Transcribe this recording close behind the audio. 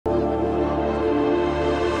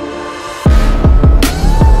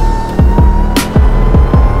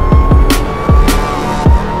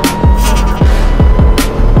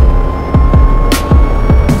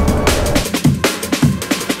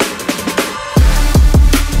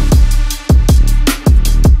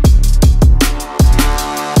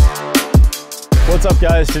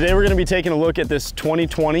Guys, today we're going to be taking a look at this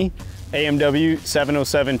 2020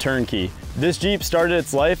 AMW707 Turnkey. This Jeep started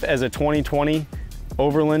its life as a 2020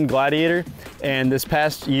 Overland Gladiator, and this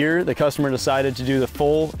past year the customer decided to do the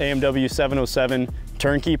full AMW707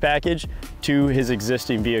 Turnkey package to his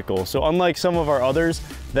existing vehicle. So unlike some of our others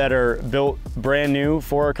that are built brand new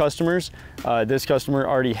for our customers, this customer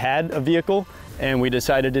already had a vehicle and we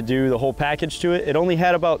decided to do the whole package to it. It only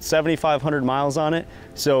had about 7,500 miles on it,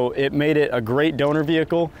 so it made it a great donor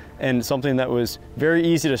vehicle and something that was very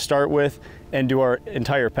easy to start with and do our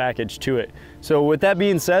entire package to it. So with that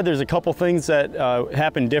being said, there's a couple things that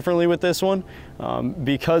happened differently with this one.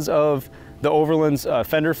 Because of the Overland's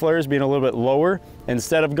fender flares being a little bit lower,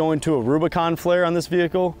 instead of going to a Rubicon flare on this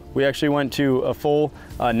vehicle, we actually went to a full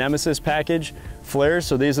Nemesis package flares.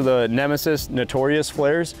 So these are the Nemesis Notorious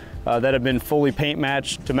flares that have been fully paint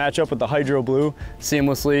matched to match up with the Hydro Blue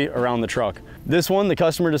seamlessly around the truck. This one, the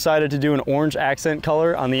customer decided to do an orange accent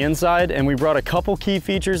color on the inside, and we brought a couple key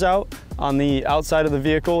features out on the outside of the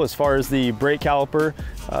vehicle as far as the brake caliper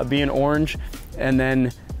being orange, and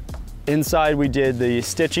then inside we did the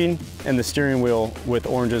stitching and the steering wheel with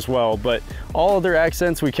orange as well. But all other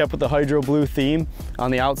accents we kept with the Hydro Blue theme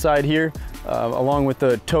on the outside here, along with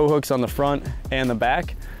the tow hooks on the front and the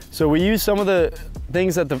back. So we used some of the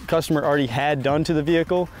things that the customer already had done to the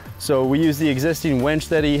vehicle. So we used the existing winch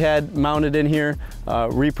that he had mounted in here,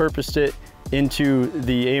 repurposed it into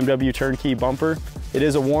the AMW Turnkey bumper. It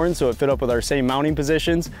is a Warren, so it fit up with our same mounting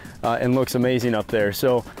positions and looks amazing up there.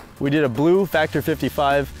 So we did a blue Factor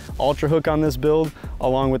 55 Ultra hook on this build,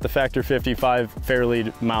 along with the Factor 55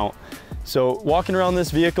 Fairlead mount. So walking around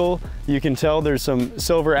this vehicle, you can tell there's some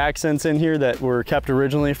silver accents in here that were kept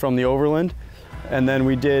originally from the Overland. And then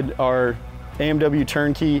we did our AMW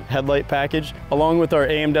Turnkey headlight package, along with our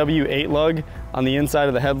AMW 8-lug on the inside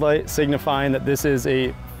of the headlight, signifying that this is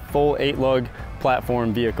a full 8-lug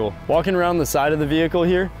platform vehicle. Walking around the side of the vehicle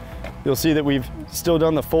here, you'll see that we've still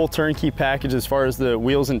done the full Turnkey package as far as the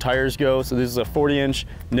wheels and tires go. So this is a 40-inch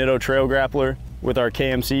Nitto trail grappler with our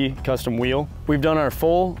KMC custom wheel. We've done our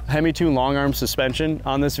full Hemi-Tune long arm suspension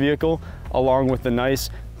on this vehicle, along with the nice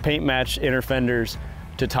paint matched inner fenders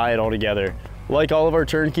to tie it all together. Like all of our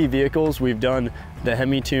Turnkey vehicles, we've done the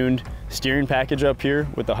Hemi-tuned steering package up here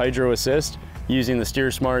with the Hydro Assist, using the Steer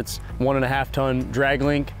Smart's 1.5 ton drag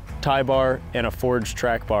link, tie bar, and a forged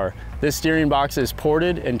track bar. This steering box is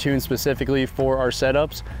ported and tuned specifically for our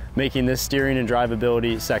setups, making this steering and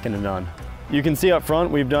drivability second to none. You can see up front,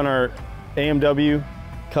 we've done our AMW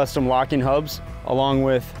custom locking hubs, along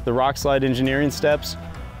with the rock slide engineering steps,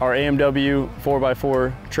 our AMW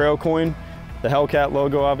 4x4 trail coin, the HELLCAT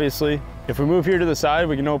logo obviously. If we move here to the side,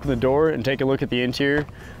 we can open the door and take a look at the interior.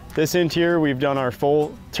 This interior, we've done our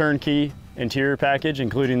full Turnkey interior package,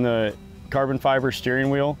 including the carbon fiber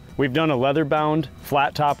steering wheel. We've done a leather bound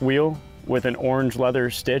flat top wheel with an orange leather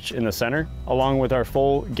stitch in the center, along with our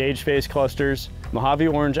full gauge face clusters, Mojave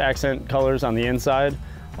orange accent colors on the inside,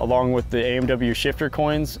 along with the AMW shifter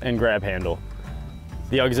coins and grab handle.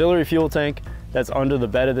 The auxiliary fuel tank that's under the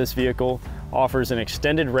bed of this vehicle offers an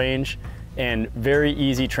extended range and very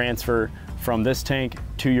easy transfer from this tank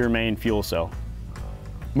to your main fuel cell.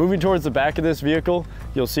 Moving towards the back of this vehicle,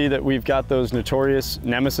 you'll see that we've got those notorious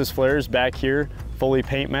Nemesis flares back here, fully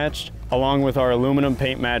paint matched, along with our aluminum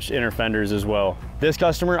paint matched inner fenders as well. This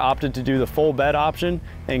customer opted to do the full bed option,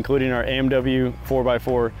 including our AMW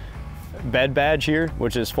 4x4 bed badge here,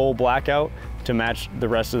 which is full blackout to match the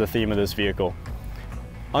rest of the theme of this vehicle.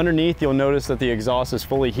 Underneath, you'll notice that the exhaust is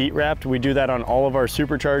fully heat wrapped. We do that on all of our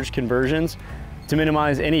supercharged conversions to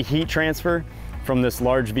minimize any heat transfer from this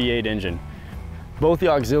large V8 engine. Both the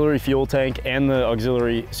auxiliary fuel tank and the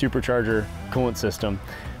auxiliary supercharger coolant system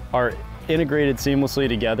are integrated seamlessly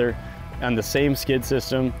together on the same skid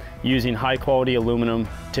system, using high quality aluminum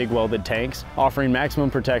TIG welded tanks, offering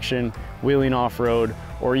maximum protection, wheeling off-road,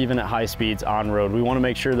 or even at high speeds on-road. We want to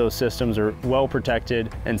make sure those systems are well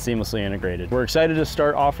protected and seamlessly integrated. We're excited to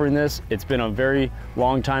start offering this. It's been a very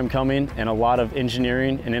long time coming and a lot of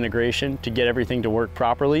engineering and integration to get everything to work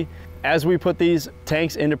properly. As we put these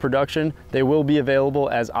tanks into production, they will be available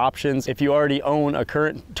as options if you already own a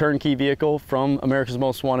current Turnkey vehicle from America's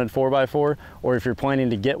Most Wanted 4x4, or if you're planning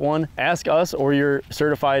to get one, ask us or your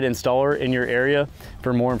certified installer in your area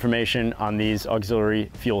for more information on these auxiliary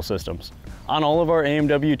fuel systems. On all of our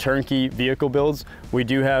AMW Turnkey vehicle builds, we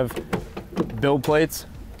do have build plates.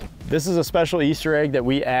 This is a special Easter egg that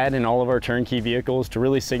we add in all of our Turnkey vehicles to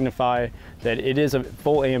really signify that it is a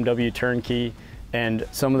full AMW Turnkey, and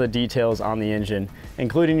some of the details on the engine,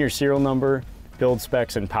 including your serial number, build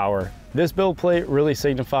specs, and power. This build plate really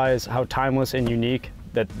signifies how timeless and unique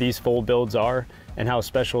that these full builds are and how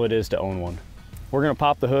special it is to own one. we're gonna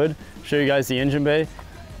pop the hood, show you guys the engine bay.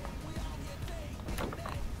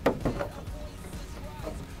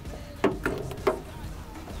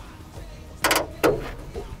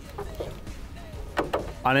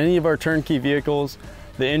 On any of our turnkey vehicles,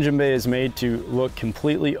 the engine bay is made to look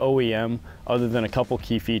completely OEM other than a couple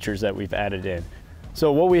key features that we've added in.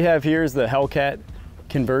 So what we have here is the HELLCAT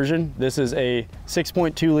conversion. This is a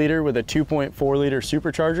 6.2 liter with a 2.4 liter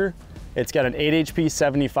supercharger. It's got an 8 HP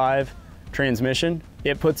 75 transmission.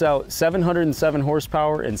 It puts out 707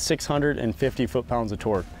 horsepower and 650 foot-pounds of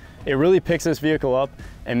torque. It really picks this vehicle up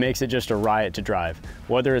and makes it just a riot to drive.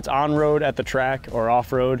 Whether it's on-road at the track or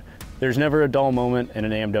off-road, there's never a dull moment in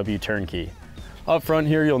an AMW turnkey. Up front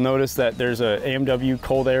here, you'll notice that there's a AMW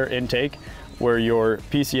cold air intake where your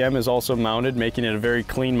PCM is also mounted, making it a very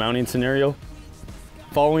clean mounting scenario.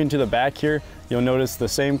 Following to the back here, you'll notice the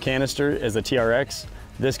same canister as the TRX.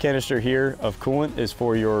 This canister here of coolant is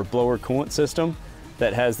for your blower coolant system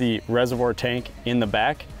that has the reservoir tank in the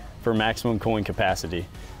back for maximum cooling capacity.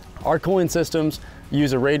 Our cooling systems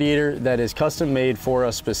use a radiator that is custom made for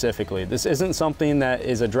us specifically. This isn't something that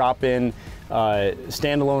is a drop-in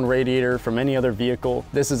standalone radiator from any other vehicle.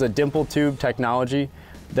 This is a dimple tube technology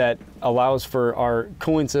that allows for our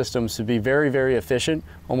cooling systems to be very, very efficient,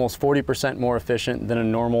 almost 40% more efficient than a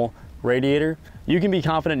normal radiator. You can be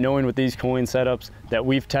confident knowing with these cooling setups that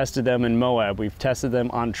we've tested them in Moab, we've tested them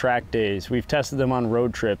on track days, we've tested them on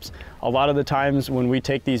road trips. A lot of the times when we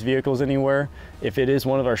take these vehicles anywhere, if it is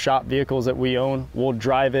one of our shop vehicles that we own, we'll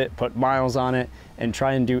drive it, put miles on it, and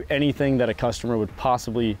try and do anything that a customer would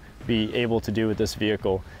possibly be able to do with this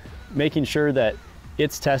vehicle, making sure that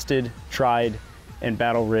it's tested, tried, and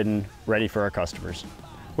battle ridden, ready for our customers.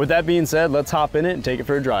 With that being said, let's hop in it and take it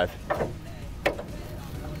for a drive.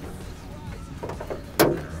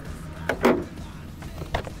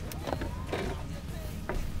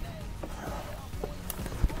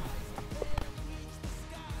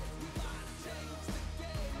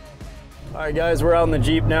 All right guys, we're out in the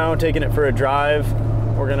Jeep now, taking it for a drive.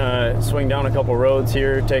 We're gonna swing down a couple roads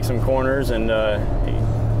here, take some corners, and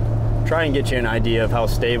try and get you an idea of how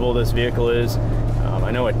stable this vehicle is. I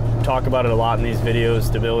know I talk about it a lot in these videos,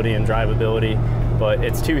 stability and drivability, but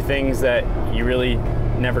it's two things that you really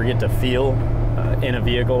never get to feel in a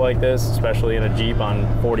vehicle like this, especially in a Jeep on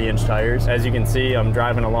 40-inch tires. As you can see, I'm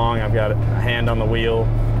driving along, I've got a hand on the wheel,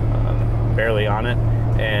 barely on it,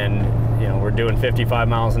 and you know, we're doing 55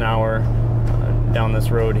 miles an hour down this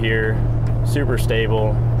road here. Super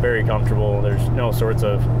stable, very comfortable. There's no sorts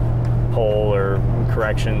of pull or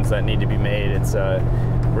corrections that need to be made. It's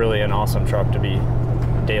really an awesome truck to be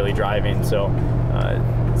daily driving. So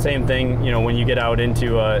same thing, you know, when you get out into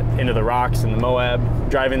the rocks in the Moab,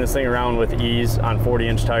 driving this thing around with ease on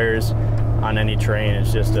 40-inch tires on any terrain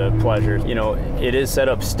is just a pleasure. You know, it is set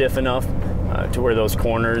up stiff enough to where those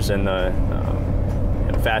corners and the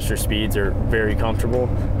faster speeds are very comfortable.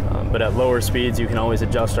 But at lower speeds, you can always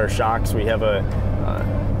adjust our shocks. We have a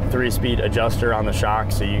 3-speed adjuster on the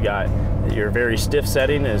shock, so you got your very stiff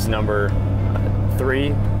setting is number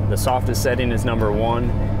 3, the softest setting is number 1,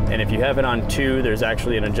 and if you have it on 2, there's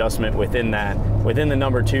actually an adjustment within that. Within the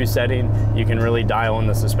number 2 setting, you can really dial in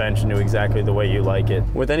the suspension to exactly the way you like it.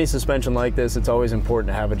 With any suspension like this, it's always important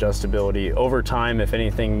to have adjustability. Over time, if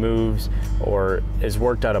anything moves or is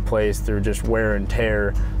worked out of place through just wear and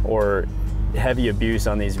tear or heavy abuse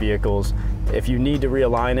on these vehicles, if you need to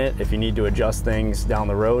realign it, if you need to adjust things down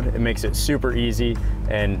the road, it makes it super easy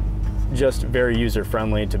and just very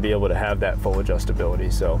user-friendly to be able to have that full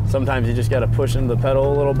adjustability. So sometimes you just got to push into the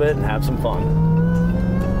pedal a little bit and have some fun.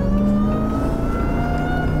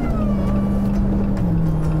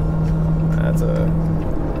 That's a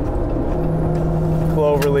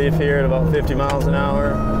clover leaf here at about 50 miles an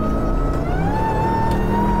hour.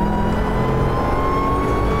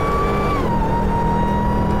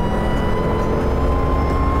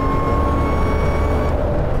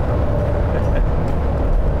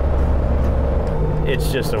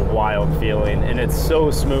 It's just a wild feeling, and it's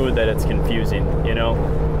so smooth that it's confusing, you know?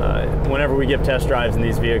 Whenever we give test drives in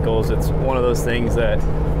these vehicles, it's one of those things that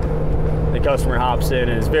the customer hops in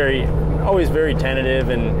and is always very tentative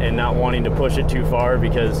and not wanting to push it too far,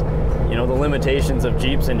 because, you know, the limitations of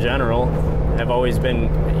Jeeps in general have always been,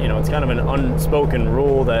 you know, it's kind of an unspoken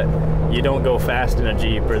rule that you don't go fast in a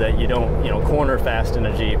Jeep, or that you don't, you know, corner fast in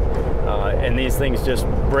a Jeep. And these things just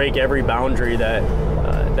break every boundary that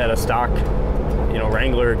a stock, you know,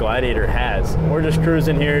 Wrangler or Gladiator has. We're just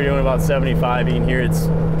cruising here doing about 75. You can hear it's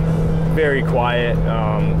very quiet.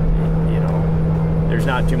 You know, there's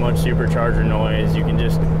not too much supercharger noise. You can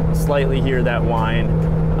just slightly hear that whine.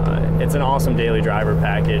 It's an awesome daily driver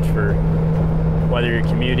package for whether you're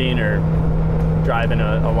commuting or driving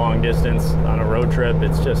a long distance on a road trip.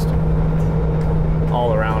 It's just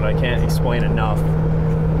all around. I can't explain enough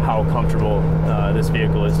how comfortable this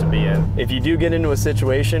vehicle is to be in. If you do get into a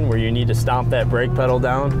situation where you need to stomp that brake pedal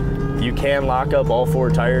down, you can lock up all 4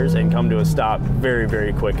 tires and come to a stop very,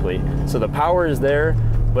 very quickly. So the power is there,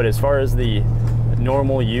 but as far as the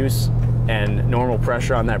normal use and normal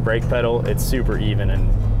pressure on that brake pedal, it's super even and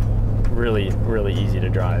really, really easy to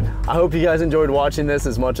drive. I hope you guys enjoyed watching this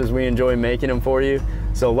as much as we enjoy making them for you.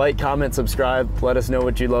 So like, comment, subscribe, let us know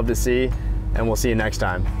what you'd love to see, and we'll see you next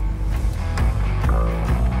time.